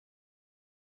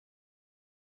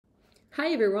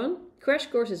Hi everyone, Crash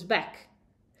Course is back!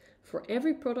 For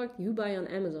every product you buy on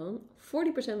Amazon,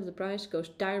 40% of the price goes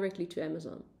directly to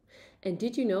Amazon. And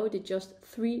did you know that just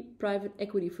 3 private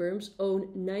equity firms own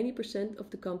 90% of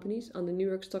the companies on the New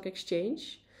York Stock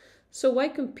Exchange? So why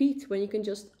compete when you can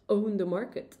just own the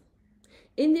market?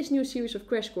 In this new series of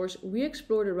Crash Course, we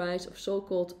explore the rise of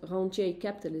so-called Rentier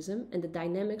Capitalism and the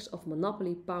dynamics of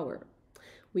monopoly power.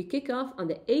 We kick off on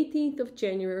the 18th of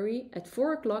January at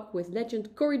 4 o'clock with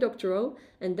legend Cory Doctorow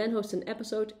and then host an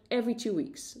episode every 2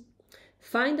 weeks.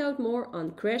 Find out more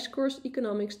on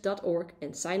crashcourseeconomics.org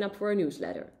and sign up for our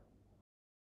newsletter.